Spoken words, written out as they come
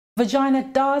Vagina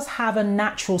does have a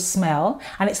natural smell,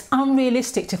 and it's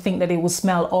unrealistic to think that it will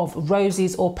smell of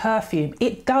roses or perfume.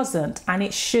 It doesn't, and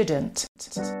it shouldn't.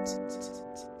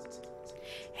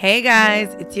 Hey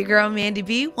guys, it's your girl Mandy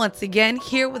B once again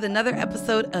here with another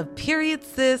episode of Period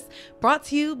Sis, brought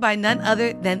to you by none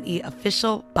other than the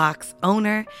official box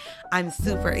owner. I'm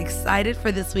super excited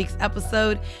for this week's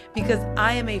episode because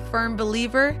I am a firm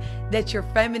believer that your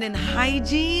feminine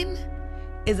hygiene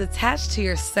is attached to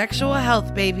your sexual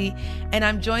health, baby. And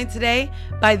I'm joined today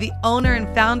by the owner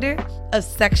and founder of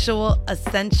Sexual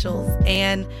Essentials.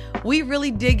 And we really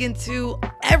dig into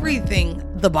everything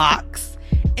the box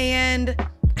and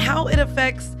how it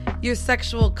affects your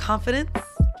sexual confidence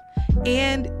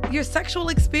and your sexual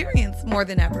experience more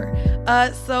than ever.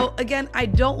 So again, I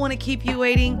don't want to keep you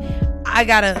waiting. I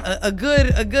got a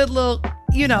good little,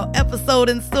 episode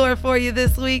in store for you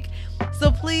this week.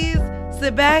 So please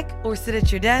sit back or sit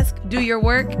at your desk, do your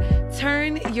work,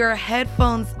 turn your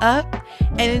headphones up,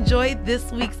 and enjoy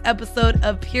this week's episode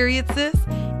of Period Sis.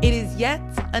 It is yet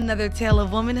another tale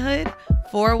of womanhood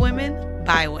for women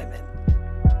by women.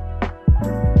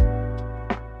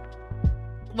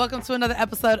 Welcome to another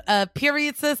episode of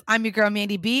Period Sis. I'm your girl,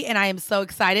 Mandy B, and I am so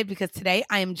excited because today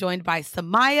I am joined by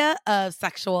Samaya of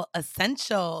Sexual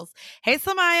Essentials. Hey,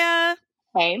 Samaya.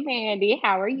 Hey, Mandy.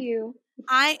 How are you?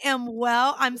 I am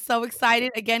well. I'm so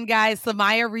excited. Again, guys,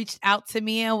 Samaya reached out to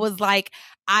me and was like,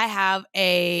 I have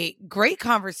a great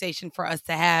conversation for us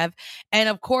to have. And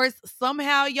of course,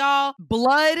 somehow, y'all,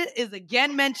 blood is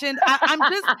again mentioned.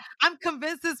 I'm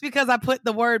convinced it's because I put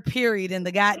the word period in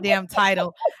the goddamn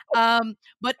title.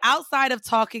 But outside of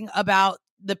talking about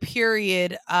the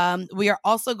period, we are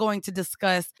also going to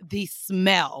discuss the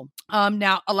smell.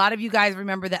 Now, a lot of you guys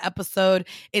remember the episode.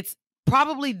 It's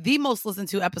probably the most listened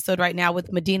to episode right now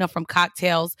with Medina from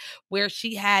Cocktails, where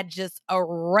she had just a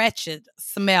wretched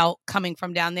smell coming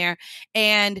from down there.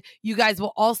 And you guys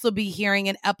will also be hearing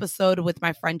an episode with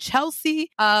my friend Chelsea,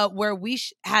 where we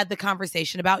had the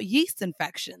conversation about yeast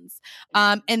infections.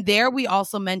 And there we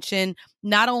also mentioned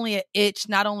not only an itch,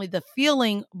 not only the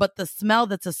feeling, but the smell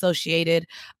that's associated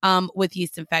with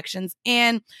yeast infections.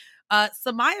 And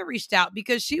Samaya reached out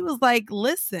because she was like,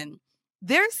 listen,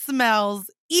 there's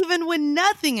smells even when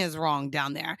nothing is wrong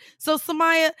down there. So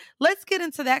Samaya, let's get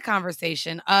into that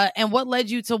conversation and what led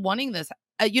you to wanting this,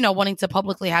 wanting to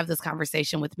publicly have this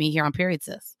conversation with me here on Period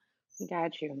Sis.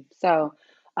 Got you. So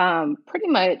pretty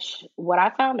much what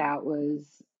I found out was,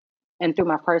 and through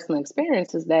my personal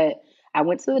experience, is that I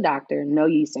went to the doctor, no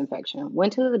yeast infection.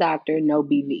 Went to the doctor, no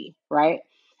BV, right?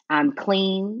 I'm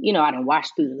clean. I don't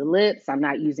wash through the lips. I'm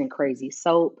not using crazy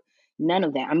soap. None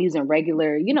of that. I'm using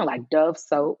regular, like Dove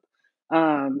soap.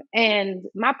 And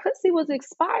my pussy was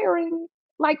expiring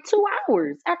like 2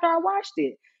 hours after I washed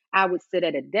it. I would sit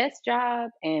at a desk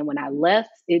job, and when I left,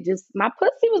 my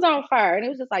pussy was on fire. And it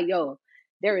was just like, yo,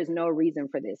 there is no reason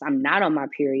for this. I'm not on my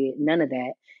period, none of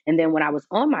that. And then when I was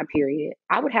on my period,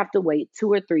 I would have to wait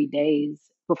 2 or 3 days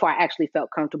before I actually felt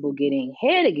comfortable getting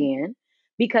head again,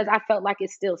 because I felt like it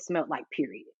still smelled like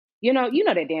period. You know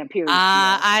that damn period smell.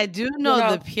 I do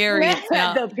know the period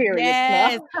smell. The period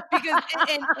smell. Because,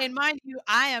 and mind you,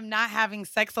 I am not having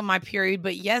sex on my period,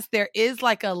 but yes, there is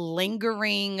like a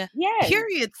lingering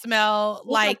period smell.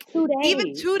 Like 2 days.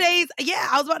 Even 2 days. Yeah,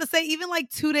 I was about to say, even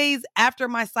like 2 days after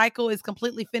my cycle is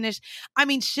completely finished. I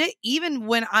mean, shit, even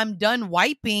when I'm done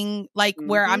wiping, like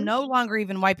where I'm no longer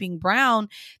even wiping brown,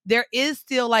 there is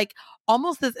still like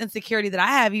almost this insecurity that I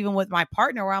have even with my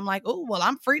partner, where I'm like, oh, well,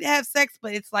 I'm free to have sex,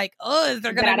 but it's like, oh, is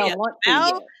there going to be a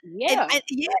smell? Yeah. I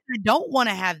don't want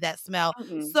to have that smell.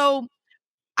 So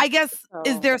I guess,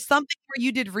 is there something where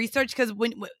you did research? Because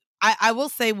when I will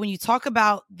say, when you talk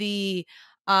about the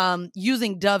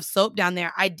using Dove soap down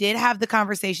there, I did have the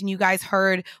conversation you guys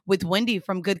heard with Wendy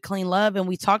from Good Clean Love, and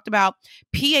we talked about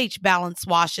pH balance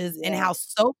washes and how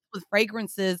soap with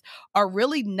fragrances are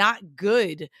really not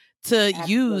good to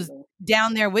use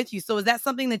down there with you. So is that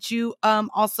something that you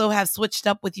also have switched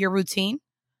up with your routine?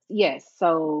 Yes.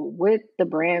 So with the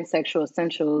brand Sexual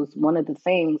Essentials, one of the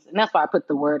things, and that's why I put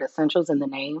the word essentials in the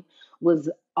name, was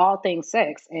all things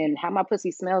sex. And how my pussy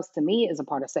smells to me is a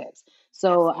part of sex.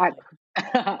 So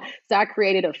I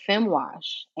created a fem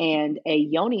wash and a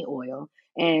yoni oil.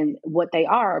 And what they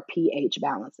are pH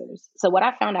balancers. So what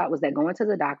I found out was that going to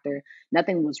the doctor,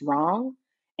 nothing was wrong.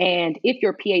 And if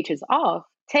your pH is off,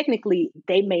 technically,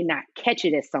 they may not catch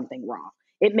it as something wrong.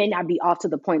 It may not be off to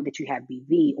the point that you have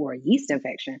BV or a yeast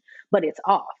infection, but it's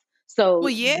off. So Well,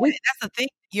 yeah, we, that's the thing.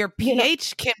 Your you know,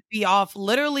 pH can be off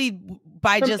literally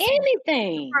by from just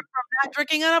anything. from not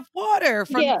drinking enough water,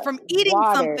 Yeah, from eating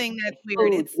water, something that's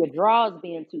weird. food, It's your drawers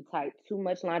being too tight, too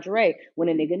much lingerie, when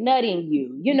a nigga nutting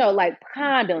you, like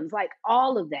condoms, like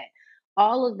all of that.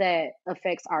 All of that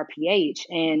affects our pH.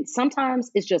 And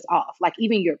sometimes it's just off. Like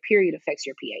even your period affects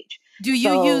your pH. Do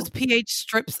you use So pH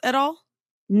strips at all?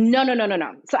 no, no, no, no,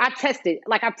 no. So I've tested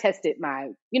my,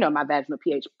 my vaginal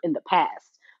pH in the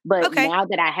past. But Okay. now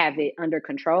that I have it under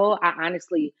control,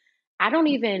 I don't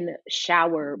even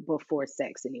shower before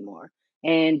sex anymore.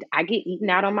 And I get eaten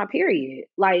out on my period.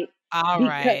 Like, All because,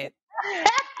 right.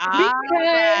 All because,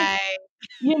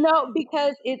 right.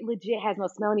 because it legit has no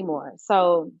smell anymore.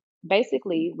 So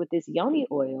basically, with this yoni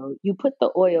oil, you put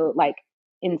the oil like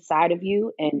inside of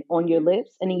you and on your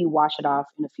lips, and then you wash it off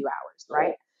in a few hours,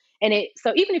 right? And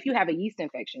so even if you have a yeast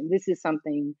infection, this is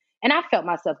something. And I felt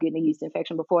myself getting a yeast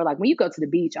infection before. Like when you go to the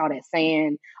beach, all that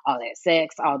sand, all that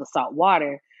sex, all the salt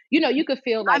water, you could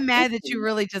feel like I'm mad that you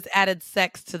really just added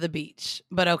sex to the beach,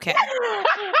 but okay.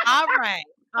 All right.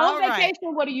 All on right.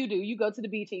 vacation, what do? You go to the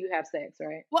beach and you have sex,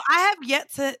 right? Well, I have yet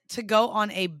to go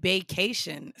on a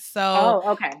vacation. So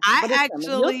Oh, okay. I But it's coming.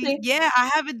 You'll actually, see. yeah,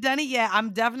 I haven't done it yet.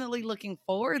 I'm definitely looking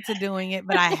forward to doing it,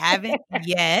 but I haven't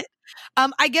yet.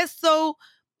 I guess so.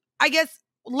 I guess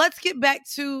let's get back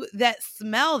to that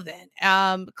smell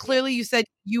then. Clearly you said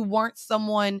you weren't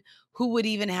someone who would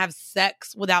even have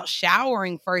sex without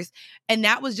showering first, and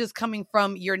that was just coming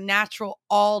from your natural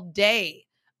all day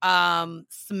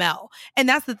smell. And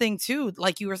that's the thing too.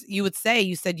 Like you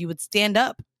said you would stand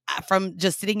up from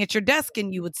just sitting at your desk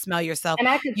and you would smell yourself. And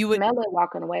I could You would smell it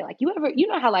walking away. Like you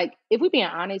know how like if we're being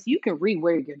honest, you can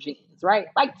rewear your jeans, right?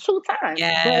 Like 2 times. But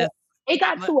yes. it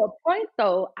got to a point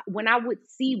though, when I would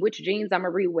see which jeans I'm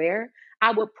gonna rewear,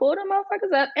 I would pull them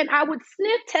motherfuckers up and I would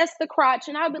sniff test the crotch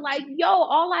and I'd be like, yo,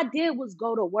 all I did was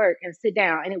go to work and sit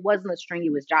down and it wasn't a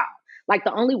strenuous job. Like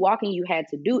the only walking you had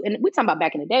to do, and we're talking about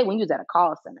back in the day when you was at a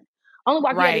call center, only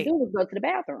walk you had to Right. do was go to the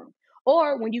bathroom.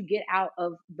 Or when you get out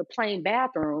of the plain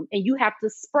bathroom and you have to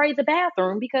spray the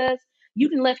bathroom because you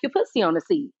didn't left your pussy on the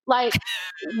seat. Like,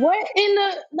 what in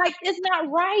the like? It's not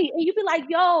right. And you be like,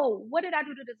 "Yo, what did I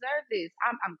do to deserve this?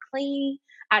 I'm clean.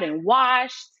 I didn't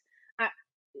wash. I,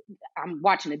 I'm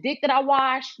watching the dick that I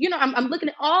wash. I'm looking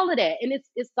at all of that, and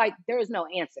it's like there is no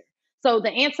answer. So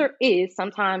the answer is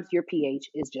sometimes your pH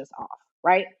is just off,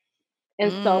 right?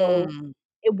 And so Mm.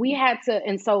 we had to.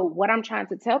 And so what I'm trying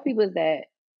to tell people is that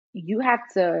you have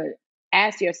to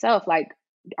ask yourself, like,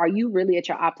 are you really at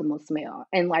your optimal smell?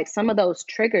 And like some of those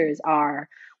triggers are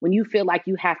when you feel like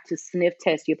you have to sniff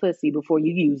test your pussy before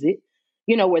you use it,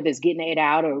 whether it's getting it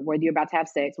out or whether you're about to have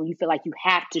sex, when you feel like you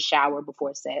have to shower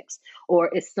before sex,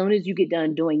 or as soon as you get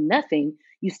done doing nothing,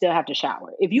 you still have to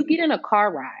shower. If you get in a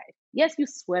car ride, yes, you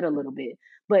sweat a little bit,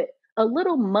 but a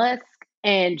little musk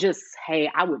and just, hey,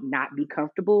 I would not be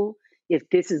comfortable if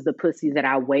this is the pussy that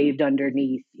I waved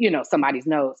underneath, somebody's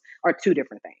nose, are two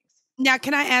different things. Now,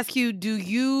 can I ask you, do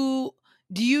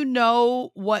you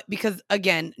know what, because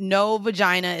again, no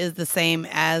vagina is the same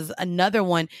as another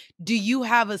one. Do you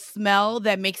have a smell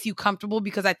that makes you comfortable?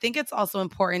 Because I think it's also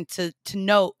important to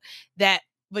note that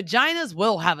vaginas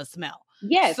will have a smell.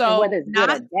 Yes, and So whether it's good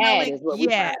or bad is what we're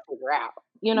trying to figure out.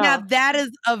 Now that is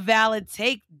a valid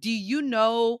take. Do you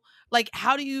know, like,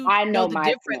 how do you I know know the my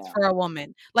difference smell. for a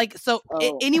woman? Like, so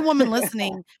Oh. any woman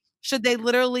listening, should they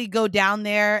literally go down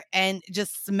there and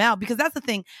just smell? Because that's the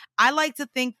thing. I like to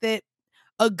think that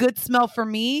a good smell for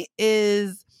me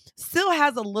still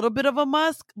has a little bit of a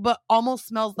musk, but almost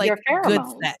smells like Your good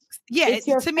pheromones. sex. Yeah, It's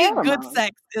your to me, good pheromones.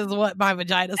 sex is what my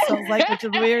vagina smells like, which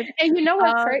is weird. And you know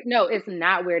what's crazy? No, it's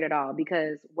not weird at all,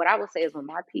 because what I would say is when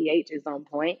my pH is on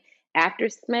point, after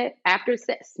sex, after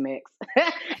sex,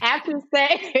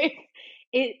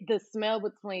 the smell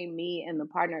between me and the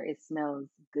partner, it smells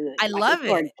good. I Like, love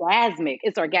it's it. orgasmic.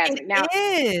 It's orgasmic. Now,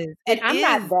 It and is. I'm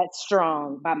not that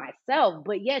strong by myself,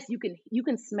 but yes, you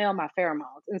can smell my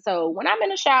pheromones. And so when I'm in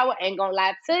the shower, ain't gonna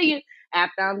lie to you,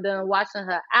 after I'm done washing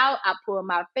her out, I pull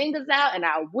my fingers out and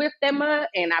I whip them up,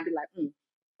 and I be like,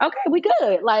 okay, we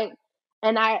good. Like,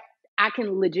 and I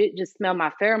can legit just smell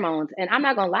my pheromones. And I'm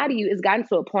not gonna lie to you, it's gotten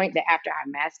to a point that after I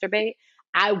masturbate,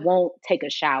 I won't take a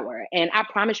shower. And I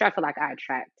promise you, I feel like I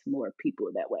attract more people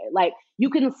that way. Like, you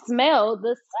can smell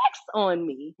the sex on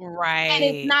me. Right. And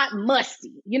it's not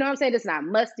musty. You know what I'm saying? It's not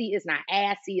musty. It's not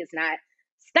assy. It's not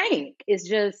stank. It's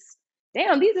just,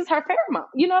 damn, these is her pheromone.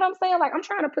 You know what I'm saying? Like, I'm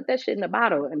trying to put that shit in a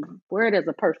bottle and wear it as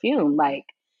a perfume. Like,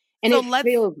 and So it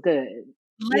feels good.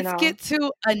 Let's get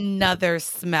to another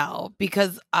smell,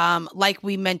 because like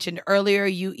we mentioned earlier,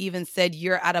 you even said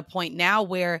you're at a point now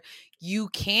where you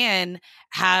can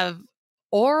have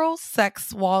oral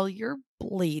sex while you're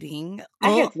bleeding.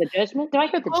 I hear the judgment. Do I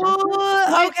hear the judgment?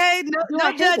 Oh, okay. No, Do no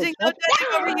I hear the judging, no judging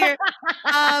over here.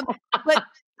 But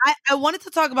I wanted to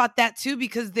talk about that too,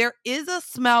 because there is a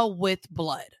smell with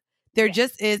blood. There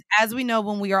just is, as we know,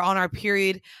 when we are on our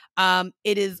period,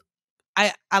 it is,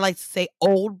 I like to say,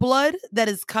 old blood that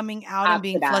is coming out and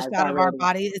being flushed Oxidized out of our already.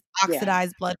 body. It's Yeah.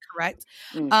 oxidized blood, correct?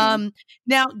 Mhm.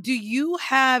 Now, do you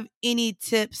have any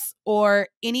tips or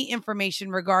any information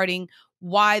regarding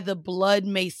why the blood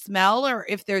may smell, or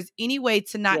if there's any way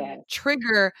to not Yes.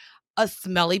 trigger a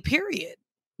smelly period?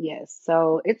 Yes.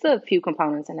 So it's a few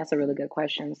components, and that's a really good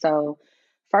question. So,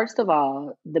 first of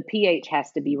all, the pH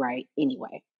has to be right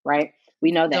anyway, right?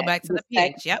 We know Go that. back to The the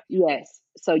sex, pH. Yep. yes.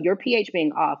 So your pH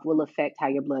being off will affect how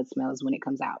your blood smells when it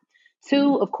comes out.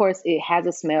 Two, of course, it has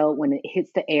a smell when it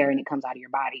hits the air and it comes out of your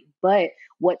body, but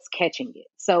what's catching it?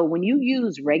 So when you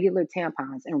use regular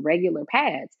tampons and regular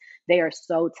pads, they are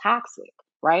so toxic,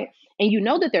 right? And you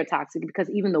know that they're toxic because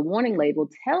even the warning label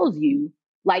tells you,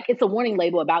 like, it's a warning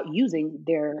label about using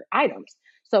their items.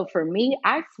 So for me,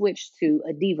 I switched to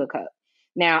a Diva cup.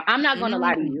 Now, I'm not going to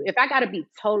lie to you. Mm. If I got to be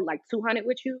total like 200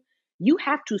 with you, you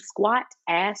have to squat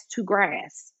ass to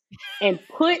grass and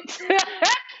put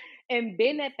and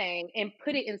bend that thing and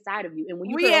put it inside of you. And when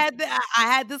you girls, I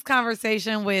had this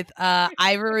conversation with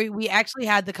Ivory. We actually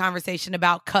had the conversation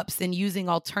about cups and using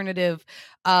alternative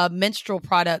menstrual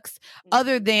products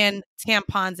other than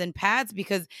tampons and pads,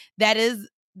 because that is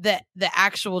the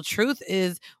actual truth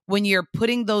is when you're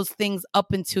putting those things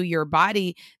up into your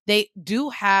body, they do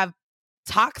have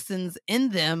toxins in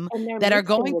them and they're that are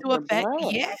mixing going with to your affect.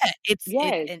 blood. Yeah,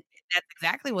 Yes. and that's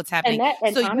exactly what's And happening. that,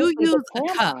 and So you honestly, the use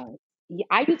a cup. tampons.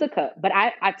 I use a cup, but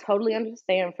I totally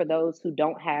understand for those who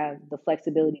don't have the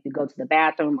flexibility to go to the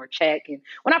bathroom or check. And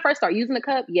when I first started using the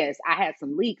cup, yes, I had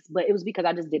some leaks, but it was because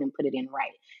I just didn't put it in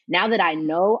right. Now that I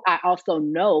know, I also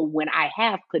know when I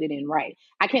have put it in right.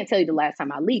 I can't tell you the last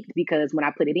time I leaked because when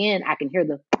I put it in, I can hear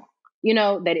the,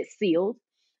 that it's sealed.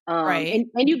 Right.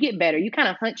 And you get better. You kind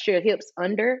of hunch your hips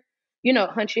under,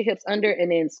 hunch your hips under and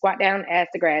then squat down, ass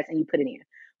to grass, and you put it in.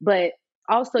 But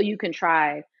also, you can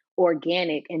try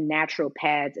organic and natural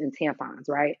pads and tampons,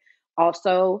 right?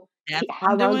 Also, That's what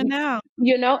how I'm doing long now.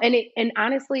 and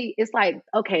honestly, it's like,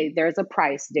 okay, there's a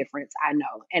price difference. I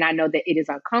know. And I know that it is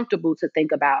uncomfortable to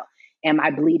think about, am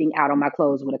I bleeding out on my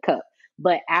clothes with a cup?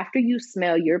 But after you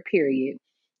smell your period,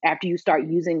 after you start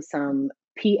using some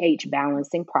pH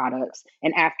balancing products,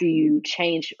 and after you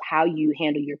change how you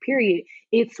handle your period,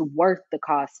 it's worth the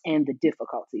cost and the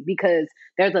difficulty because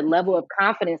there's a level of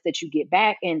confidence that you get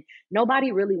back. And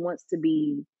nobody really wants to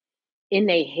be in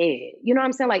their head. You know what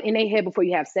I'm saying? Like in their head before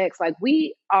you have sex. Like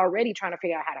we already trying to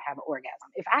figure out how to have an orgasm.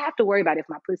 If I have to worry about if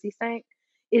my pussy stank,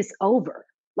 it's over.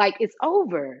 Like it's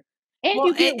over. And Well,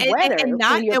 you get wetter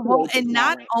when your pH is and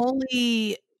not balanced.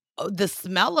 only the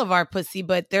smell of our pussy,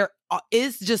 but there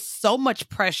is just so much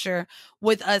pressure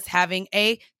with us having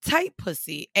a tight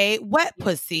pussy, a wet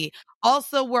pussy.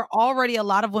 Also, we're already, a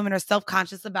lot of women are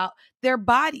self-conscious about their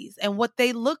bodies and what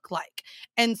they look like.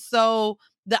 And so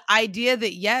the idea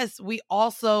that, yes, we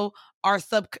also are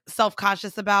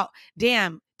self-conscious about,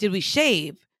 damn, did we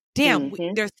shave? Damn,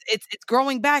 Mm-hmm. it's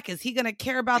growing back. Is he going to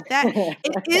care about that?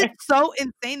 It is so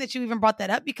insane that you even brought that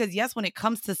up because, yes, when it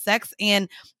comes to sex and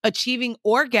achieving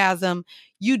orgasm,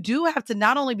 you do have to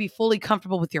not only be fully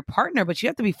comfortable with your partner, but you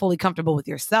have to be fully comfortable with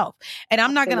yourself. And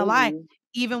I'm not going to lie, Absolutely.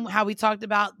 even how we talked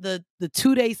about the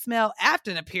 2-day smell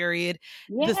after the period,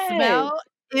 the Yes. smell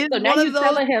is So now one of you those.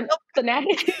 telling him. So now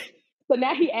so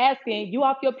now he asking you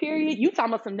off your period. You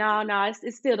talking about some no,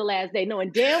 it's still the last day,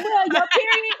 knowing damn well your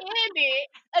period ended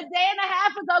a day and a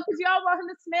half ago because y'all want him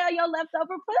to smell your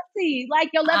leftover pussy, like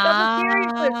your leftover period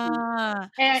pussy.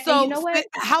 And you So know what?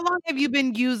 how long have you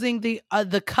been using the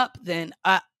cup then,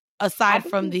 I've aside been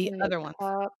from the using the other ones?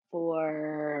 cup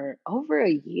for over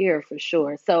a year for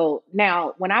sure. So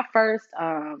now when I first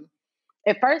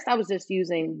at first I was just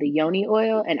using the yoni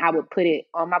oil and I would put it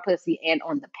on my pussy and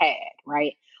on the pad,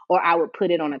 right? Or I would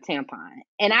put it on a tampon.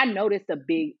 And I noticed a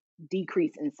big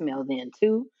decrease in smell then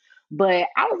too. But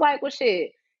I was like, well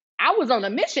shit, I was on a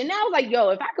mission. Now I was like, yo,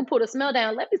 if I could put a smell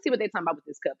down, let me see what they're talking about with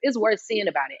this cup. It's worth seeing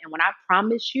about it. And when I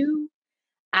promise you,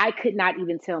 I could not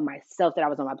even tell myself that I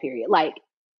was on my period. Like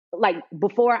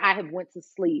before I have went to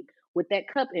sleep with that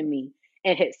cup in me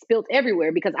and had spilt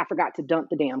everywhere because I forgot to dump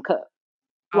the damn cup.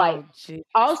 Like Oh, gee.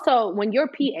 also when your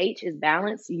pH is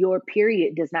balanced, your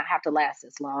period does not have to last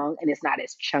as long and it's not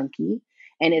as chunky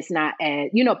and it's not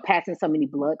as, passing so many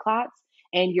blood clots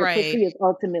and your Right. pussy is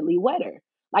ultimately wetter.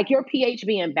 Like your pH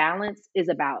being balanced is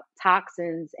about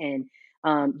toxins and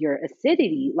your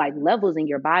acidity, like levels in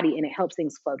your body, and it helps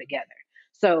things flow together.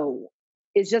 So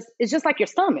it's just like your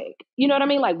stomach. You know what I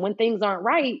mean? Like when things aren't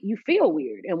right, you feel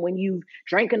weird. And when you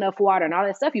drink enough water and all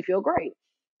that stuff, you feel great.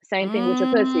 Same thing with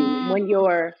your pussy.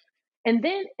 Mm.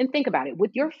 And think about it.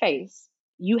 With your face,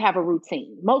 you have a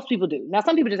routine. Most people do. Now,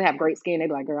 some people just have great skin. They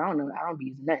be like, girl, I don't know. I don't be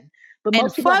using nothing. But And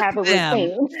most people fuck have a them.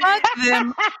 routine. Fuck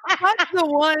them. Fuck the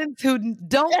ones who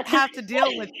don't have to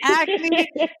deal with acne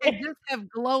and just have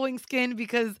glowing skin,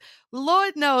 because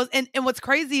Lord knows. And what's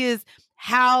crazy is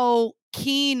how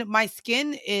keen my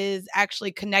skin is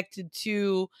actually connected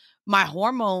to my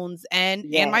hormones and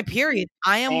my Yes. period.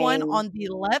 I am one Same. on the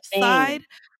left Same. side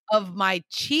of my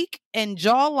cheek and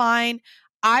jawline.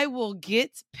 I will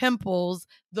get pimples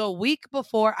the week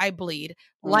before I bleed,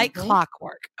 like Mhm.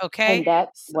 clockwork. Okay. And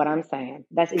that's what I'm saying.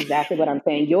 That's exactly what I'm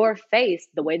saying. Your face,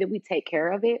 the way that we take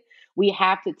care of it, we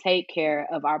have to take care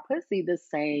of our pussy the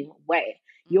same way.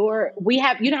 We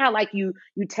have, you know how like you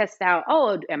test out,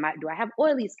 oh, do I have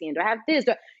oily skin? Do I have this?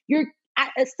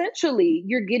 Essentially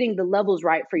you're getting the levels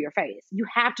right for your face. You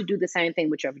have to do the same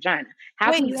thing with your vagina.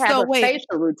 How can you have a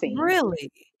facial routine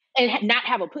really? and not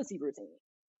have a pussy routine?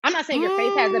 I'm not saying your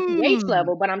face has a pH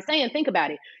level, but I'm saying, think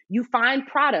about it. You find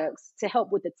products to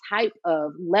help with the type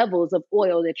of levels of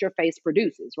oil that your face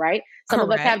produces, right? Some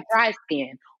of us have dry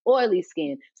skin, oily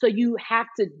skin. So you have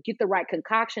to get the right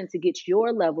concoction to get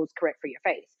your levels correct for your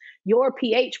face. Your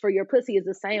pH for your pussy is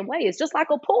the same way. It's just like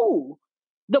a pool.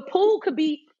 The pool could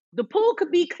be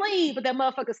clean, but that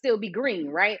motherfucker still be green,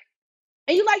 right?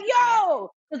 And you're like,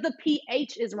 yo, because the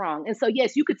pH is wrong. And so,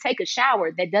 yes, you could take a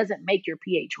shower that doesn't make your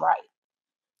pH right.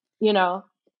 You know?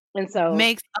 And so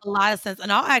makes a lot of sense.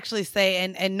 And I'll actually say,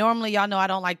 and normally y'all know I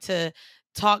don't like to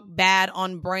talk bad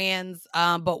on brands,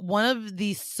 but one of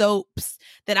the soaps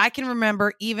that I can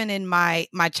remember even in my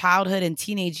childhood and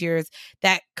teenage years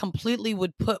that completely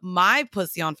would put my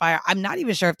pussy on fire. I'm not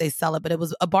even sure if they sell it, but it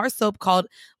was a bar soap called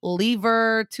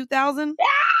Lever 2000.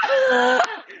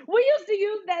 We used to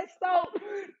use that soap.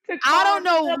 I don't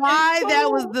know why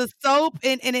that was the soap,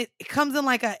 and it comes in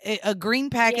like a green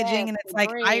packaging, and it's like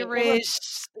green.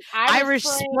 Irish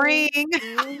Spring.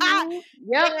 Mm-hmm.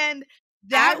 Yep. And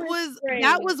that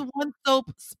was one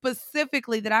soap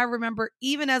specifically that I remember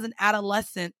even as an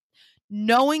adolescent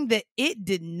knowing that it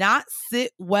did not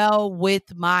sit well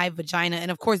with my vagina. And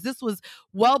of course, this was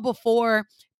well before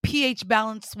pH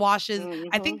balanced washes. Mm-hmm.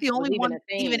 I think the only one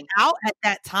even out at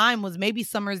that time was maybe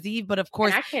Summer's Eve, but of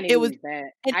course it was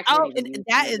that.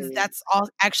 That's all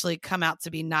actually come out to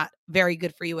be not very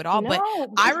good for you at all. No, but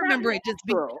I remember it just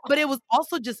being, but it was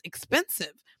also just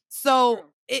expensive. So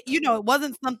it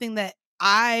wasn't something that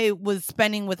I was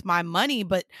spending with my money,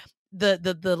 but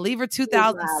the Lever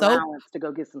 2000 soap to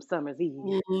go get some Summer's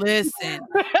Eve. Listen,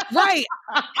 right?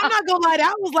 I'm not gonna lie,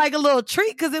 that was like a little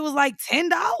treat because it was like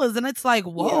 $10, and it's like,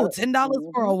 whoa,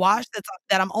 $10 for a wash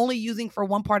that I'm only using for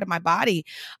one part of my body.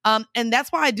 And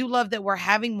that's why I do love that we're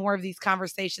having more of these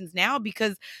conversations now,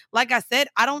 because, like I said,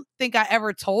 I don't think I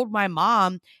ever told my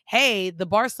mom, "Hey, the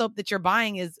bar soap that you're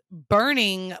buying is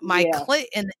burning my clit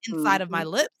in the inside of my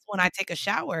lips when I take a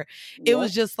shower." It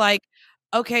was just like,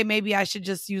 okay, maybe I should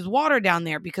just use water down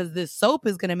there because this soap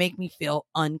is going to make me feel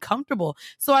uncomfortable.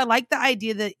 So I like the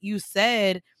idea that you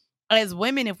said, as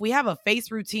women, if we have a face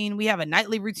routine, we have a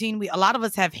nightly routine, a lot of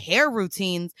us have hair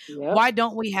routines. Why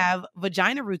don't we have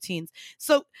vagina routines?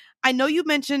 So I know you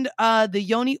mentioned the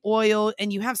yoni oil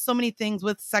and you have so many things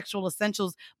with Sexual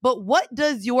Essentials, but what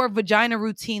does your vagina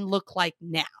routine look like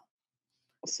now?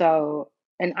 So,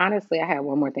 and honestly, I have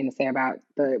one more thing to say about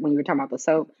when you were talking about the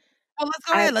soap. Oh, let's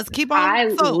go ahead. Let's keep on. I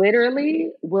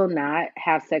literally will not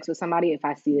have sex with somebody if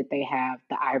I see that they have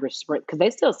the Irish Spring, because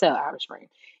they still sell Irish Spring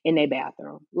in their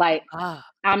bathroom. Like,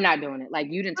 I'm not doing it. Like,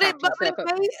 you didn't talk yourself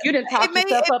up. You didn't talk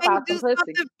yourself up out some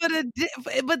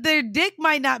pussy. But their dick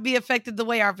might not be affected the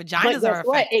way our vaginas are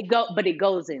affected. But it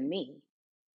goes in me.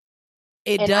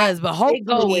 It does, but hopefully it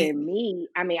go in me.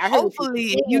 I mean,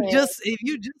 hopefully if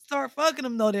you just start fucking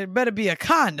them, though, there better be a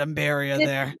condom barrier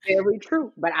there. Very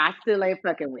true, but I still ain't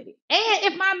fucking with it.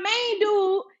 And if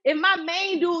my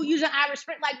main dude using Irish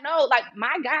Spring, like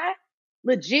my guy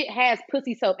legit has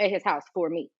pussy soap at his house for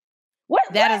me.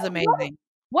 That is amazing.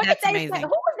 What did they say? Who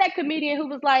was that comedian who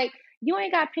was like, "You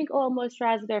ain't got pink oil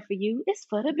moisturizer there for you. It's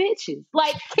for the bitches."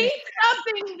 Like, keep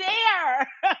something there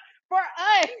for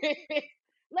us.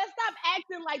 Let's stop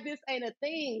acting like this ain't a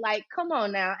thing. Like, come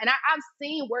on now. And I've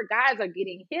seen where guys are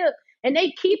getting hip and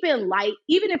they keep in light,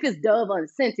 even if it's Dove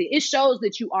unscented. It shows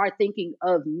that you are thinking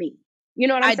of me. You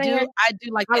know what I'm saying? I do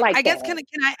like I that. like I guess that. can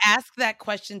I ask that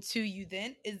question to you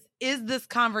then? Is this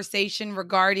conversation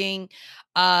regarding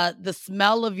the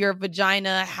smell of your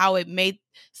vagina, how it may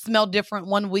smell different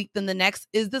one week than the next?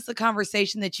 Is this a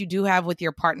conversation that you do have with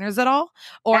your partners at all?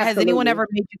 Or has anyone Absolutely. ever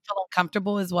made you feel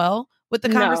uncomfortable as well with the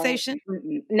No. conversation?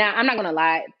 Now, I'm not gonna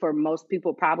lie, for most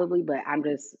people probably, but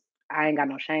I ain't got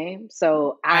no shame.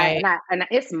 So Right. and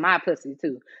it's my pussy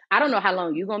too. I don't know how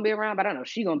long you gonna be around, but I know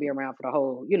she gonna be around for the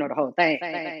whole, the whole thing.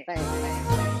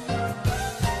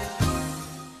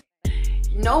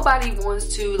 Nobody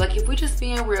wants to, like, if we're just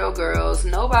being real, girls,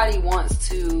 nobody wants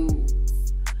to,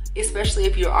 especially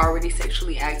if you're already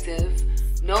sexually active,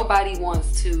 nobody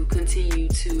wants to continue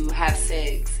to have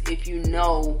sex if you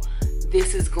know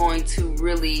this is going to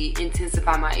really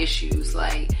intensify my issues.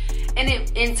 Like, and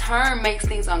it in turn makes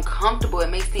things uncomfortable. It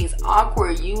makes things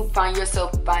awkward. You find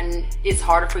yourself finding it's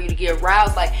harder for you to get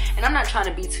aroused. Like, and I'm not trying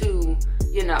to be too,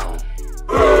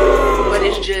 but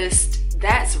it's just,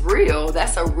 that's real.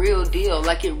 That's a real deal.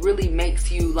 Like, it really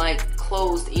makes you like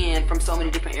closed in from so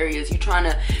many different areas. You trying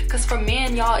to, because for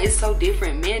men, y'all, it's so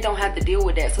different. Men don't have to deal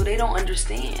with that, so they don't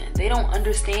understand. They don't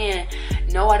understand.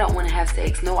 No, I don't want to have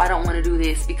sex. No, I don't want to do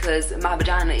this because my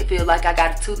vagina, it feel like I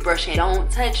got a toothbrush in.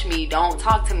 Don't touch me. Don't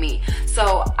talk to me.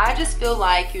 So I just feel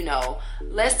like,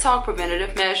 let's talk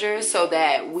preventative measures so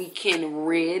that we can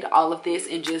rid all of this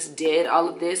and just dead all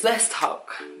of this. Let's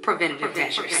talk preventative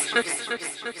measures.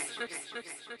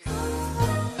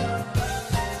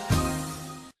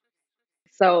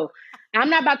 So I'm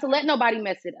not about to let nobody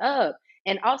mess it up.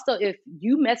 And also, if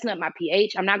you messing up my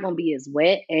pH, I'm not gonna be as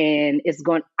wet, and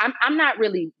I'm not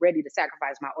really ready to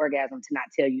sacrifice my orgasm to not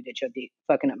tell you that your dick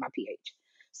fucking up my pH.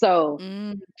 So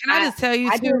Can I just tell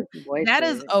you too, that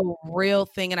is a real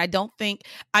thing. And I don't think,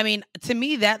 to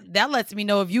me, that lets me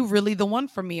know if you really the one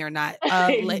for me or not.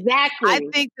 Exactly. I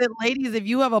think that, ladies, if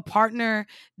you have a partner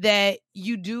that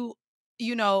you do,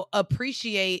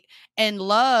 appreciate and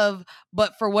love,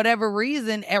 but for whatever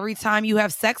reason, every time you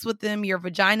have sex with them, your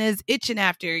vagina is itching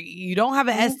after. You don't have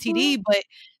an STD, but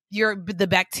the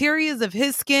bacterias of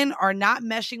his skin are not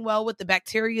meshing well with the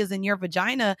bacterias in your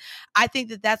vagina. I think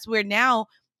that that's where now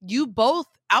you both,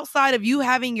 outside of you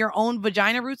having your own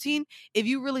vagina routine, if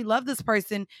you really love this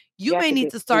person, you may need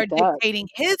to start dictating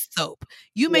his soap.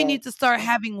 You may need to start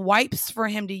having wipes for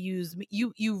him to use.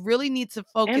 You really need to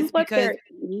focus, and what they're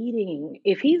eating.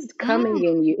 If he's coming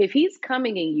in you,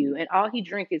 and all he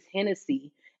drink is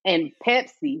Hennessy and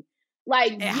Pepsi,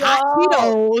 like, and hot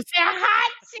Cheetos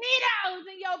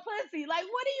in your pussy, like,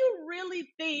 what do you really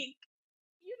think?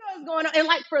 What's going on? And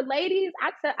like, for ladies,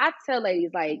 I tell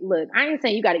ladies, like, look, I ain't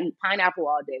saying you got to eat pineapple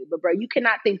all day, but bro, you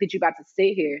cannot think that you about to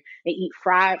sit here and eat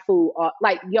fried food.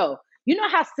 Like, yo, you know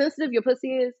how sensitive your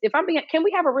pussy is. Can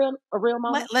we have a real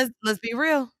moment? Let's be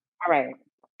real. All right.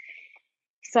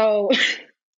 So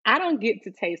I don't get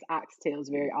to taste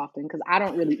oxtails very often because I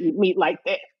don't really eat meat like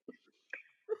that.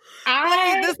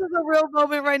 This is a real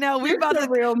moment right now. We're about to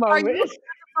real moment.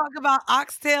 Talk about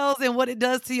oxtails and what it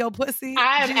does to your pussy.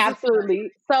 I am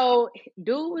absolutely. So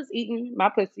dude was eating my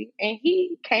pussy, and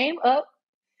he came up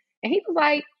and he was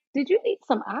like, "Did you eat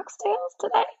some oxtails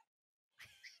today?"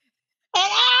 And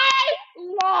I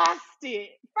lost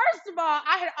it. First of all,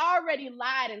 I had already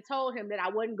lied and told him that I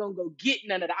wasn't gonna go get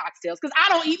none of the oxtails because I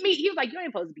don't eat meat. He was like, "You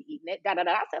ain't supposed to be eating it." I said,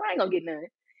 "I ain't gonna get none."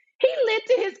 He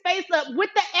lifted his face up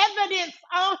with the evidence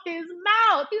on his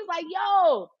mouth. He was like,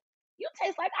 "Yo, you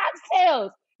taste like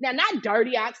oxtails." Now, not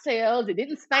dirty oxtails. It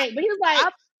didn't stink, but he was like,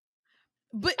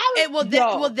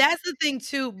 that's the thing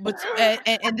too. But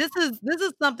and this is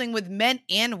something with men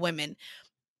and women.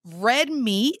 Red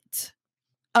meat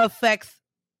affects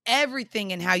everything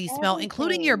in how you smell,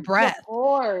 including your breath. Your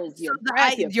pores,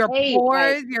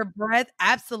 your breath.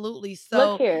 Absolutely.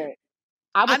 So look here.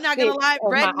 I'm not gonna lie,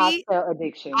 red meat.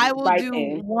 Addiction I will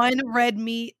do one red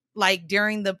meat like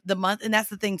during the month, and that's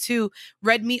the thing too.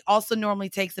 Red meat also normally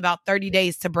takes about 30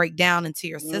 days to break down into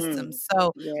your system.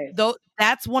 So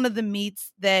that's one of the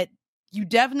meats that you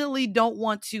definitely don't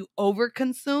want to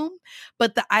overconsume.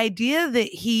 But the idea that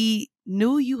he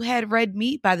knew you had red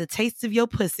meat by the taste of your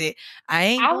pussy,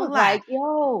 I was lie. Like,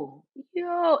 yo,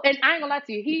 and I ain't gonna lie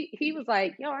to you. He was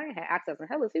like, yo, I ain't had access to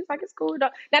Hellas. He was like, it's cool though.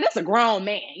 Now that's a grown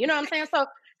man, you know what I'm saying? So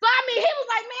I mean, he was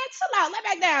like, man, chill out, let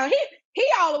back down. He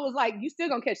all was like, you still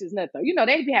gonna catch this nut though.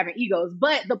 They be having egos,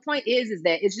 but the point is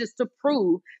that it's just to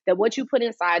prove that what you put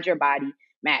inside your body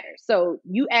matters. So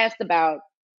you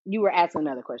were asking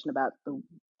another question about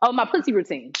my pussy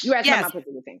routine. You asked about my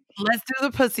pussy routine. Let's do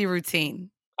the pussy routine.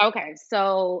 Okay,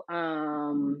 so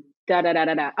Okay,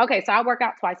 so I work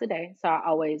out twice a day. So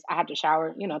I have to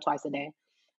shower, twice a day.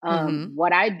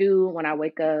 What I do when I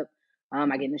wake up,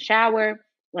 I get in the shower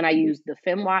and I use the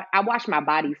Fem Wash. I wash my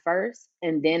body first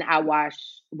and then I wash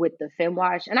with the Fem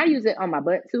Wash, and I use it on my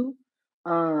butt too.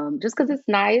 Just because it's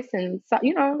nice, and so,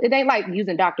 it ain't like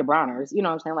using Dr. Bronner's, you know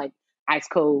what I'm saying? Like ice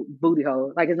cold booty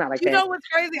hole. Like, it's not like You that. know what's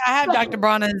crazy? I have Dr.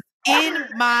 Bronner's in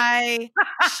my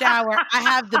shower. I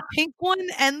have the pink one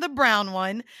and the brown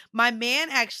one. My man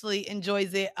actually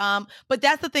enjoys it. But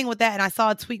that's the thing with that. And I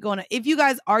saw a tweet going, if you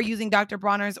guys are using Dr.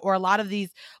 Bronner's or a lot of these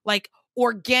like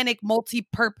organic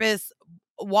multi-purpose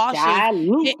washes,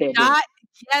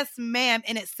 yes, ma'am.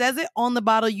 And it says it on the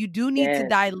bottle. You do need to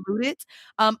dilute it.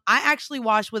 I actually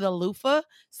wash with a loofah,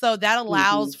 so that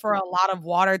allows for a lot of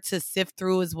water to sift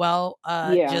through as well.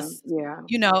 And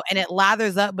it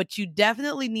lathers up, but you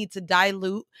definitely need to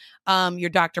dilute your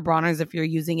Dr. Bronner's if you're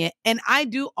using it. And I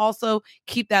do also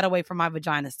keep that away from my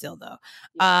vagina still, though.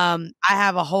 I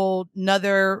have a whole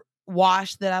nother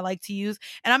wash that I like to use,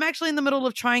 and I'm actually in the middle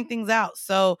of trying things out.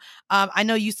 So I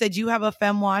know you said you have a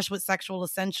Fem Wash with Sexual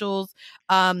Essentials.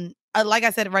 Like I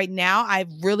said, right now I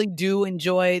really do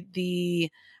enjoy the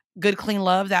Good Clean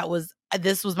Love.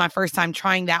 This was my first time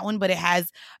trying that one, but it has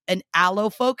an aloe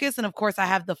focus, and of course I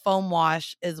have the foam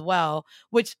wash as well,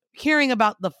 which, hearing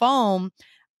about the foam,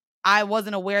 I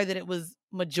wasn't aware that it was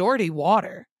majority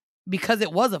water because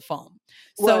it was a foam.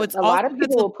 So it's a lot of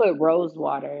people will put rose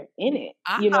water in it.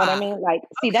 You know what I mean? Like,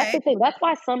 see, that's the thing. That's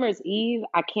why Summer's Eve,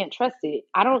 I can't trust it.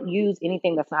 I don't use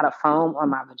anything that's not a foam on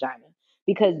my vagina,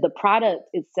 because the product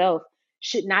itself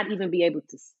should not even be able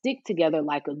to stick together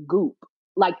like a goop.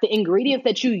 Like, the ingredients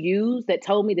that you use that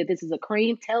told me that this is a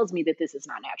cream tells me that this is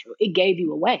not natural. It gave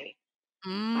you away.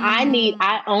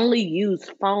 I only use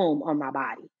foam on my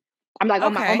body. I'm like,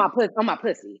 on my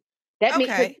pussy. That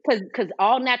means, because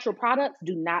all natural products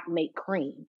do not make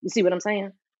cream. You see what I'm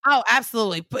saying? Oh,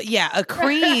 absolutely. But yeah, a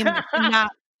cream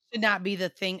should not be the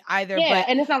thing either. Yeah,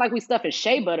 and it's not like we stuffing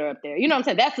shea butter up there. You know what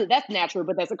I'm saying? That's natural,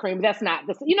 but that's a cream. That's not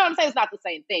you know what I'm saying? It's not the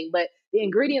same thing. But the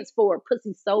ingredients for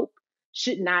pussy soap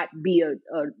should not be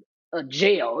a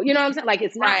gel. You know what I'm saying? Like,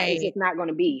 it's not. Right. It's just not going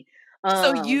to be.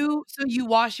 So you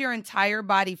wash your entire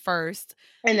body first,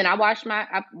 and then I wash my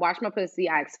pussy.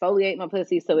 I exfoliate my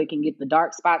pussy so it can get the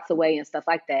dark spots away and stuff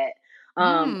like that.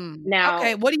 Now,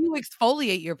 okay, what do you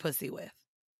exfoliate your pussy with?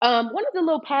 One of the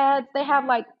little pads. They have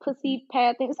like pussy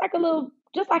pad things. It's like a little,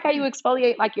 just like how you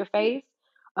exfoliate like your face.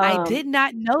 I did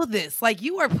not know this. Like,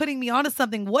 you are putting me onto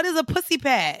something. What is a pussy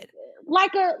pad?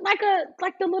 Like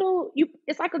the little,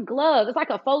 it's like a glove. It's like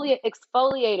a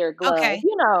exfoliator glove. Okay.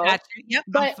 You know. Gotcha. Yep.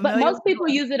 But most people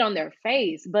use it on their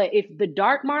face. But if the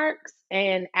dark marks,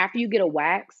 and after you get a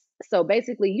wax, so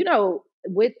basically,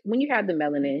 when you have the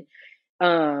melanin,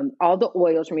 all the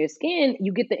oils from your skin,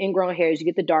 you get the ingrown hairs, you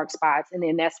get the dark spots, and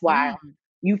then that's why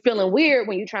you feeling weird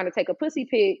when you're trying to take a pussy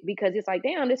pic, because it's like,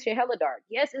 damn, this shit hella dark.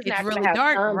 Yes, it's not really gonna have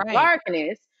dark, some right.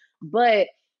 darkness, but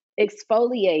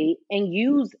exfoliate and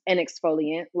use an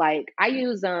exfoliant. Like, I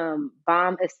use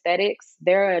Bomb Aesthetics.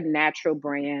 They're a natural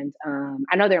brand.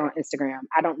 I know they're on Instagram.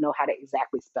 I don't know how to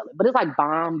exactly spell it, but it's like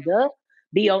Bomb,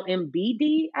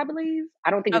 BOMBD, I believe.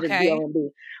 I don't think it's just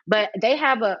BOMB, but they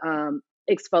have a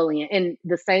exfoliant, and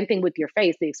the same thing with your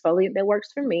face. The exfoliant that works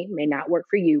for me may not work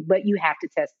for you, but you have to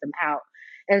test them out.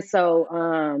 And so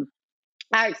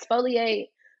I exfoliate,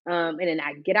 and then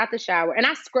I get out the shower and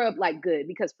I scrub like good,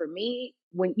 because for me,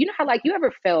 when you know how, like, you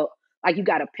ever felt like you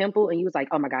got a pimple and you was like,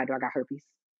 oh my God, do I got herpes?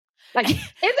 Like, is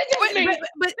it just me?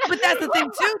 But that's the thing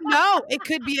too. No, it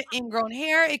could be an ingrown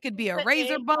hair. It could be a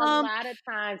razor bump. A lot of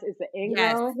times it's an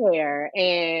ingrown hair,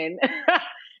 and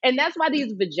and that's why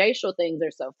these vajacial things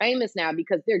are so famous now,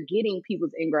 because they're getting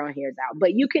people's ingrown hairs out.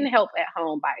 But you can help at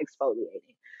home by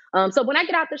exfoliating. So when I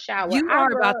get out the shower, you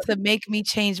are about to make me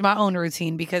change my own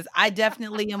routine, because I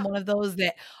definitely am one of those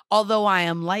that, although I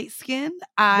am light skinned,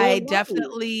 I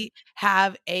definitely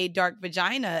have a dark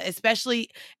vagina, especially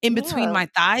in between my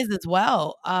thighs as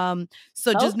well.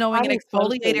 So just knowing an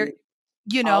exfoliator,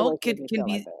 can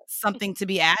be something to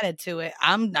be added to it.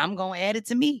 I'm going to add it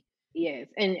to me. Yes.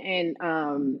 And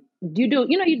you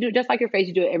do just like your face,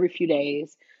 you do it every few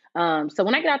days. So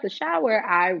when I get out the shower,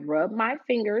 I rub my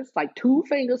fingers, like 2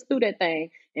 fingers through that thing,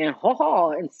 and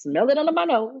and smell it under my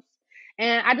nose.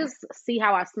 And I just see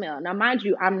how I smell. Now, mind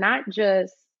you, I'm not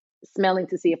just smelling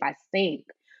to see if I stink.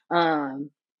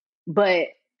 But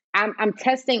I'm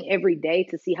testing every day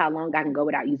to see how long I can go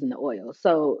without using the oil.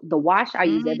 So the wash I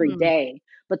use every day,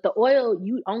 but the oil,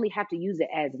 you only have to use it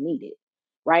as needed.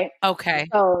 Right. Okay.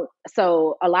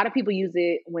 So a lot of people use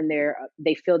it when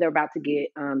they feel they're about to get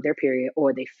their period,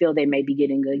 or they feel they may be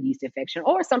getting a yeast infection,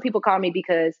 or some people call me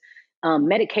because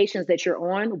medications that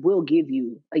you're on will give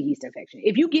you a yeast infection.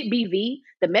 If you get BV,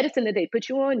 the medicine that they put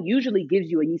you on usually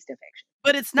gives you a yeast infection.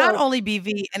 But it's not So, only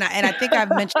BV, and I think I've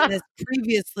mentioned this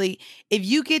previously. If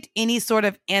you get any sort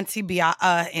of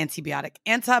antibiotic,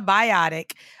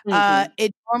 mhm,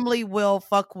 it normally will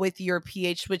fuck with your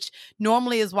pH, which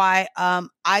normally is why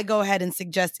I go ahead and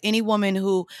suggest any woman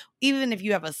who, even if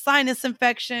you have a sinus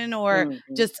infection or mhm.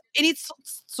 just any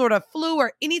sort of flu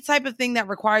or any type of thing that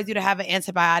requires you to have an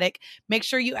antibiotic, make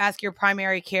sure you ask your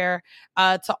primary care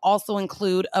to also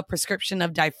include a prescription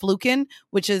of diflucan,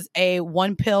 which is a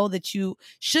one pill that you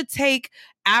should take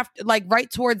after, like, right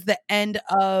towards the end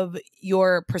of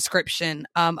your prescription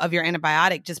of your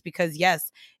antibiotic, just because,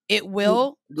 yes, it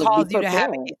will Just be cause you to have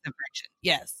a prepared. yeast infection.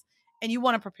 Yes. And you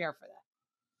want to prepare for that.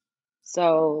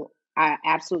 So I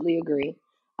absolutely agree.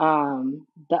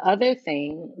 The other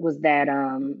thing was that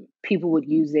people would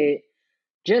use it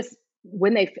just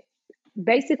when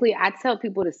basically, I tell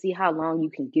people to see how long you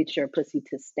can get your pussy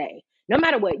to stay. No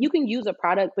matter what, you can use a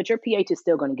product, but your pH is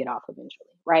still going to get off eventually,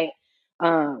 right?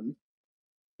 Um,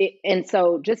 and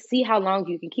so just see how long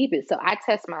you can keep it. So I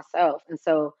test myself, and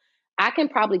so I can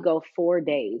probably go 4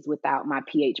 days without my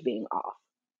pH being off.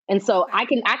 And so Okay.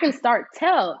 I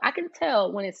can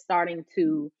tell when it's starting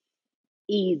to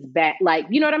ease back. Like,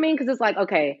 you know what I mean? Because it's like,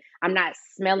 okay, I'm not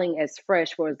smelling as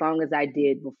fresh for as long as I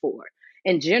did before.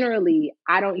 And generally,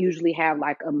 I don't usually have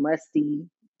like a musty,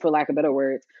 for lack of better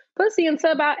words, pussy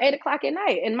until about 8 o'clock at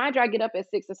night. And my dry get up at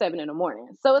 6 or 7 in the morning.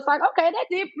 So it's like, okay, that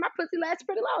did my pussy lasts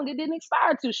pretty long. It didn't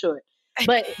expire too short.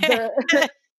 But the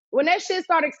when that shit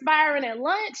start expiring at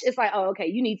lunch, it's like, oh, okay,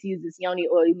 you need to use this yoni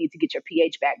oil. You need to get your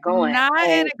pH back going. Not an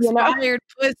And expired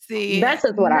pussy. that's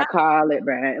just what I call it,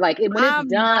 bro. Like when it's I'm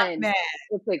not done, mad.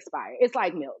 it's expired. It's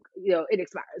like milk. It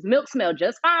expires. Milk smell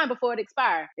just fine before it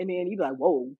expires, and then you be like,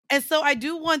 whoa. And so I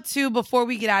do want to, before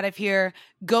we get out of here,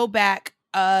 go back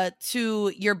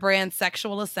to your brand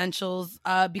Sexual Essentials,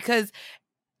 because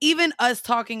even us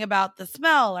talking about the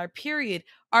smell, our period,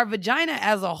 our vagina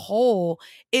as a whole,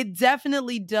 it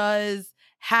definitely does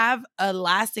have a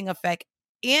lasting effect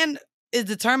and is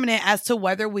determinant as to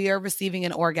whether we are receiving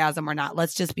an orgasm or not.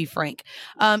 Let's just be frank.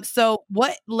 So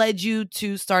what led you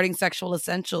to starting Sexual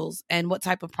Essentials, and what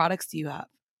type of products do you have?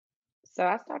 So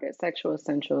I started Sexual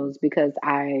Essentials because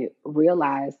I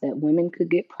realized that women could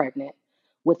get pregnant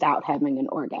without having an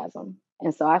orgasm,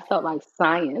 and so I felt like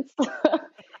science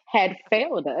had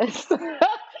failed us.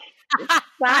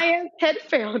 Science had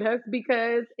failed us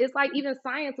because it's like even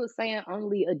science was saying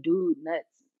only a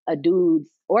dude's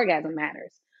orgasm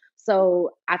matters.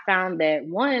 So I found that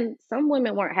one, some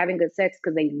women weren't having good sex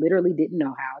because they literally didn't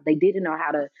know how. They didn't know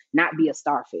how to not be a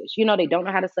starfish. They don't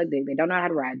know how to suck dick. They don't know how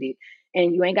to ride dick.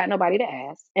 And you ain't got nobody to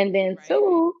ask. And then Right.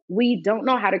 two, we don't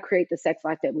know how to create the sex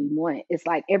life that we want. It's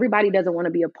like everybody doesn't want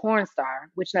to be a porn star,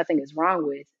 which nothing is wrong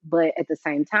with. But at the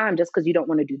same time, just because you don't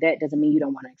want to do that doesn't mean you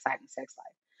don't want an exciting sex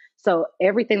life. So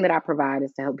everything that I provide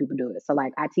is to help people do it. So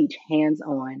like I teach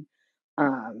hands-on,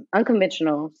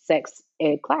 unconventional sex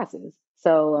ed classes.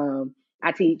 So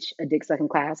I teach a dick sucking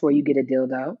class where you get a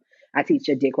dildo. I teach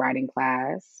a dick riding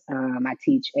class. I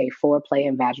teach a foreplay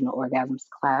and vaginal orgasms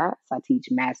class. I teach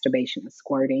masturbation and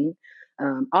squirting.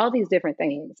 All these different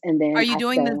things. And Are then you I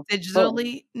doing this sell. Oh,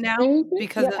 digitally now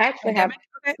because yep. of I the actually have.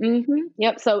 pandemic? Okay.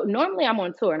 Yep. So normally I'm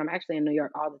on tour, and I'm actually in New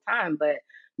York all the time. But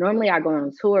normally I go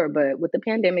on tour. But with the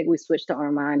pandemic, we switched to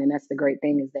online, and that's the great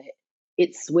thing is that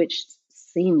it switched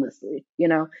seamlessly.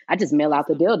 I just mail out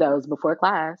the dildos before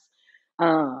class.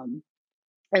 Um,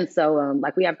 and so,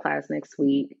 like, we have class next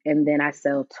week, and then I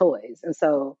sell toys. And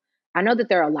so, I know that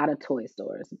there are a lot of toy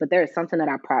stores, but there is something that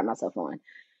I pride myself on.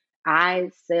 I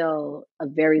sell a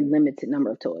very limited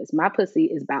number of toys. My pussy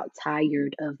is about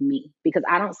tired of me because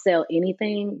I don't sell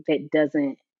anything that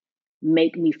doesn't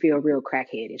make me feel real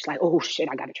crackheadish. Like, oh shit,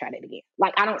 I gotta try that again.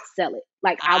 Like, I don't sell it.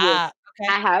 Like, Okay.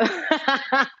 I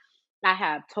have I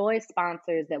have toy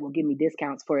sponsors that will give me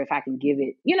discounts for if I can give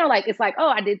it. Like it's like, oh,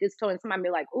 I did this toy, and somebody be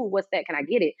like, oh, what's that? Can I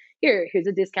get it? Here's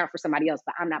a discount for somebody else,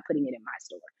 but I'm not putting it in my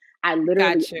store. I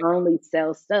literally Got you. only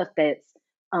sell stuff that's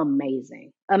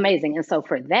amazing, amazing. And so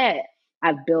for that,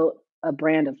 I've built a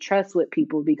brand of trust with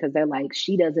people because they're like,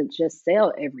 she doesn't just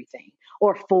sell everything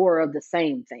or four of the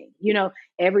same thing.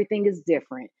 Everything is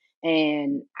different.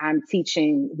 And I'm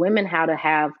teaching women how to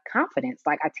have confidence.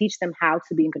 Like I teach them how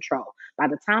to be in control. By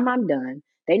the time I'm done,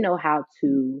 they know how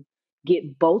to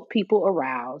get both people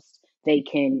aroused. They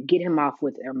can get him off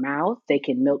with their mouth. They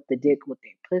can milk the dick with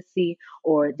their pussy,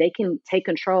 or they can take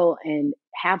control and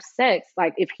have sex.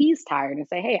 Like if he's tired and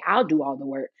say, hey, I'll do all the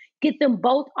work, get them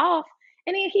both off.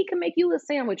 And then he can make you a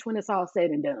sandwich when it's all said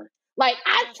and done. Like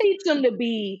I teach them to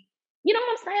be, you know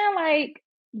what I'm saying? Like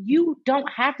you don't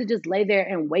have to just lay there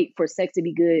and wait for sex to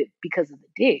be good because of the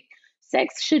dick.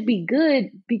 sex should be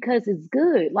good because it's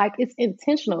good. Like, it's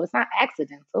intentional. It's not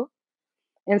accidental.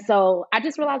 And so I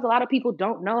just realized a lot of people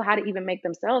don't know how to even make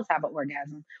themselves have an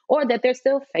orgasm, or that they're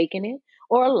still faking it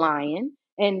or lying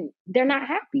and they're not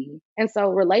happy. And so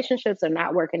relationships are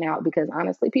not working out because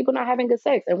honestly, people not having good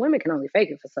sex, and women can only fake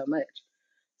it for so much.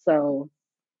 So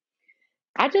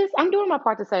I'm doing my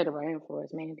part to save the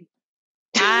rainforest, Mandy.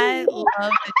 I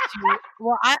love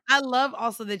that I love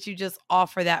also that you just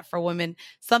offer that for women.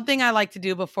 Something I like to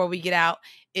do before we get out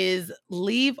is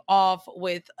leave off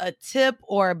with a tip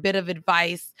or a bit of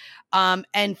advice.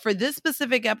 And for this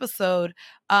specific episode,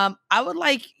 I would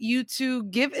like you to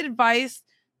give advice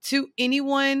to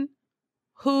anyone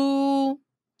who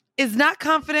is not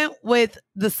confident with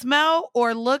the smell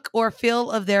or look or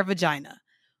feel of their vagina,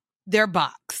 their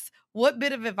box. What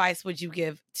bit of advice would you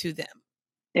give to them?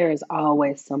 There is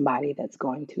always somebody that's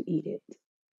going to eat it.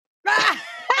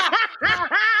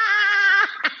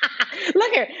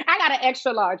 Look here, I got an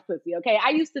extra large pussy, okay? I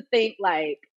used to think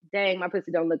like, dang, my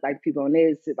pussy don't look like people on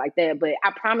this, like that. But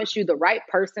I promise you, the right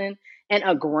person and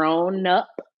a grown up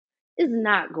is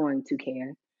not going to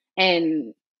care.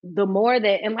 And the more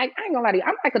that, and like, I ain't gonna lie to you,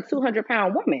 I'm like a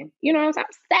 200-pound woman. You know what I'm saying?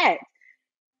 I'm stacked.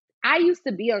 I used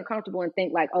to be uncomfortable and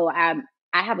think like, oh, I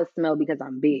have a smell because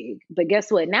I'm big. But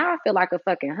guess what? Now I feel like a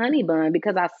fucking honey bun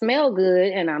because I smell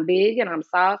good and I'm big and I'm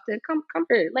soft. And come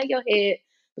here, lay your head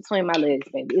between my legs,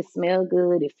 baby. It smells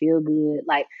good. It feel good.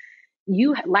 Like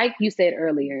you said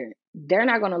earlier, they're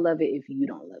not gonna love it if you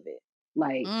don't love it.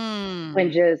 Like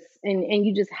and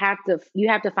you just have to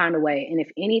find a way. And if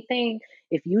anything,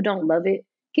 if you don't love it,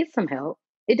 get some help.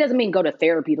 It doesn't mean go to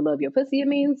therapy to love your pussy. It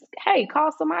means, hey, call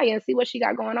Samaya and see what she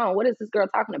got going on. What is this girl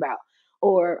talking about?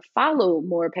 Or follow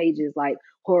more pages like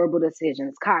Horrible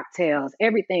Decisions, Cocktails,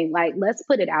 everything. Like, let's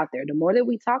put it out there. The more that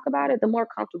we talk about it, the more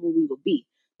comfortable we will be.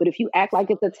 But if you act like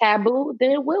it's a taboo,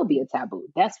 then it will be a taboo.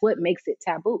 That's what makes it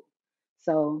taboo.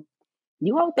 So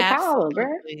you hold the power, bro.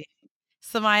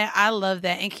 Samaya, I love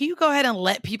that. And can you go ahead and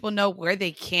let people know where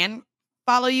they can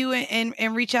follow you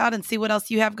and reach out and see what else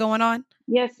you have going on?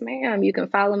 Yes, ma'am. You can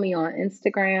follow me on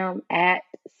Instagram at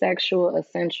Sexual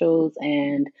Essentials,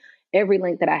 and every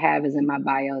link that I have is in my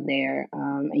bio there.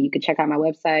 And you can check out my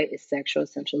website. It's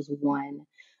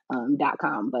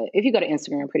sexualessentials1.com. But if you go to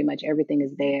Instagram, pretty much everything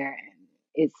is there.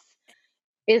 And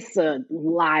it's a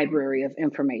library of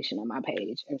information on my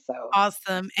page. And so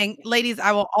awesome. And ladies,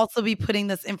 I will also be putting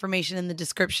this information in the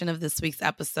description of this week's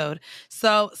episode.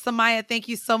 So Samaya, thank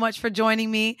you so much for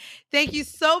joining me. Thank you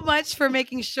so much for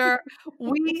making sure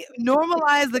we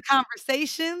normalize the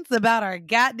conversations about our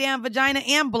goddamn vagina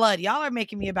and blood. Y'all are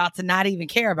making me about to not even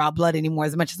care about blood anymore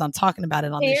as much as I'm talking about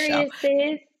it on this show.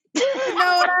 Sis. You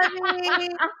know what I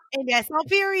mean? And that's on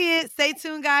period. Stay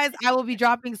tuned, guys. I will be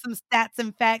dropping some stats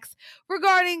and facts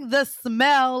regarding the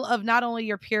smell of not only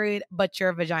your period, but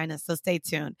your vagina. So stay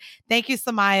tuned. Thank you,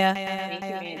 Samaya. Thank you,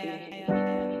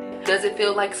 Mandy. Does it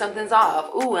feel like something's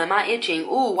off? Ooh, am I itching?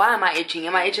 Ooh, why am I itching?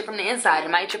 Am I itching from the inside?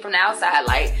 Am I itching from the outside?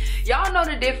 Like, y'all know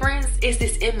the difference. Is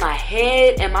this in my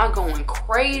head? Am I going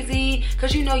crazy?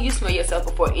 Because you know you smell yourself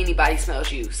before anybody smells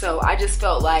you. So I just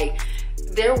felt like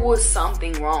there was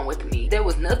something wrong with me. There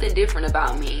was nothing different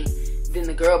about me than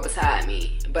the girl beside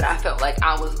me. But I felt like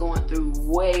I was going through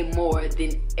way more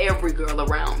than every girl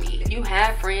around me. If you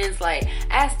have friends, like,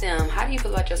 ask them, how do you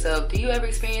feel about yourself? Do you ever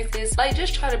experience this? Like,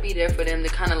 just try to be there for them to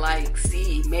kind of like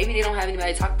see. Maybe they don't have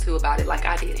anybody to talk to about it like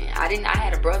I didn't. I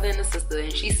had a brother and a sister,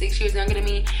 and she's 6 years younger than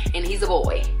me, and he's a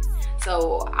boy.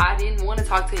 So I didn't want to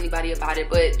talk to anybody about it.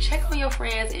 But check on your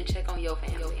friends and check on your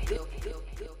family.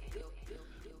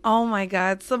 Oh my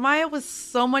God. Samaya was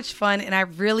so much fun and I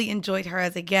really enjoyed her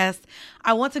as a guest.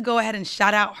 I want to go ahead and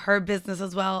shout out her business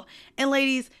as well. And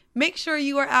ladies, make sure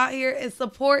you are out here and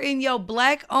supporting your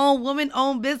Black-owned,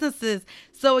 woman-owned businesses.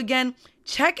 So again,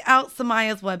 check out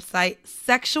Samaya's website,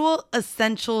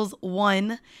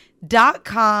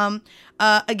 sexualessentials1.com.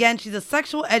 Again, she's a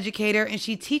sexual educator and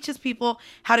she teaches people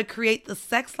how to create the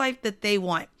sex life that they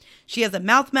want. She has a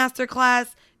mouth master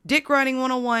class, Dick Running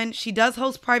 101. She does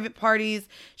host private parties.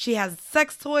 She has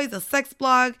sex toys, a sex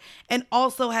blog, and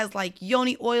also has like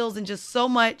yoni oils and just so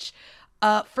much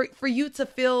for you to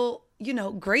feel,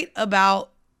 great about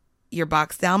your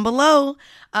box down below.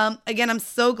 Again, I'm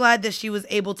so glad that she was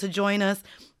able to join us.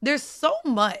 There's so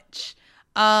much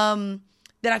that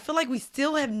I feel like we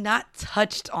still have not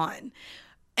touched on.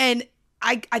 And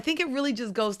I think it really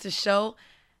just goes to show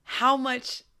how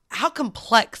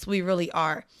complex we really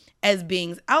are as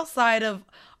beings outside of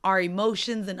our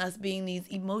emotions and us being these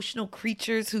emotional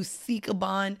creatures who seek a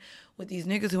bond with these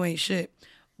niggas who ain't shit.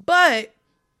 But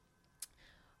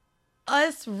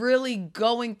us really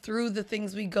going through the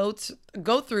things we go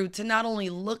through to not only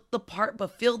look the part,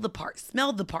 but feel the part,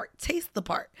 smell the part, taste the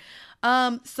part.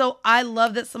 So I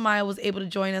love that Samaya was able to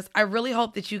join us. I really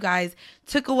hope that you guys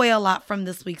took away a lot from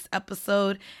this week's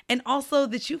episode, and also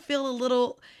that you feel a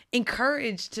little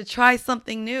encouraged to try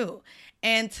something new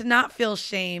and to not feel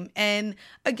shame. And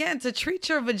again, to treat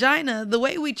your vagina the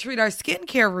way we treat our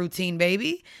skincare routine,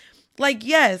 baby. Like,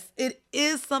 yes, it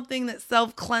is something that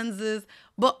self-cleanses,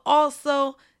 but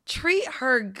also treat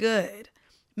her good.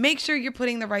 Make sure you're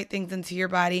putting the right things into your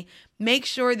body. Make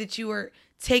sure that you are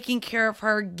taking care of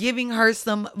her, giving her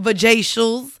some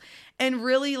vajacials, and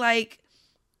really like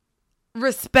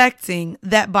respecting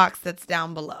that box that's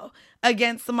down below.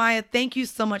 Again, Samaya, thank you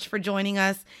so much for joining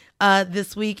us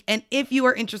this week. And if you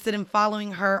are interested in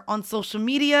following her on social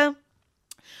media,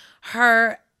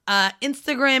 her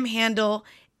Instagram handle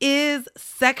is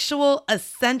Sexual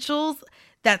Essentials.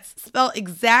 That's spelled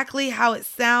exactly how it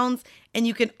sounds. And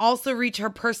you can also reach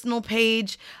her personal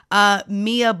page,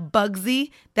 Mia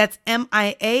Bugsy. That's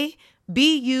MIABUGGZY.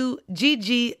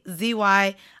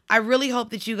 I really hope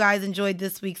that you guys enjoyed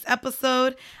this week's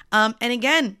episode. And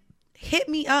again, hit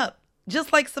me up,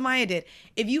 just like Samaya did.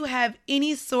 If you have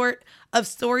any sort of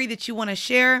story that you want to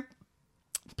share,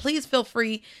 please feel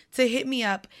free to hit me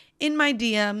up in my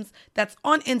DMs. That's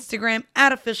on Instagram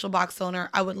at officialboxowner.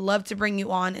 I would love to bring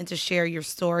you on and to share your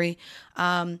story.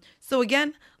 So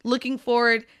again, looking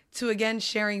forward to again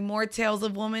sharing more tales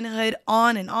of womanhood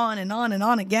on and on and on and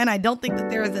on again. I don't think that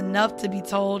there is enough to be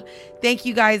told. Thank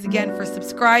you guys again for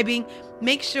subscribing.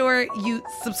 Make sure you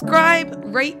subscribe,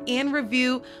 rate, and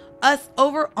review us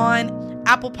over on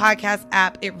Apple Podcast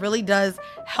app. It really does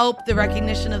help the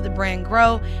recognition of the brand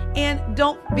grow. And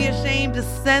don't be ashamed to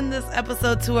send this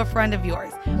episode to a friend of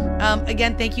yours.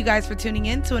 Again, thank you guys for tuning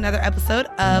in to another episode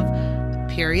of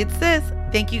Period Sis.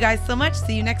 Thank you guys so much.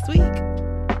 See you next week.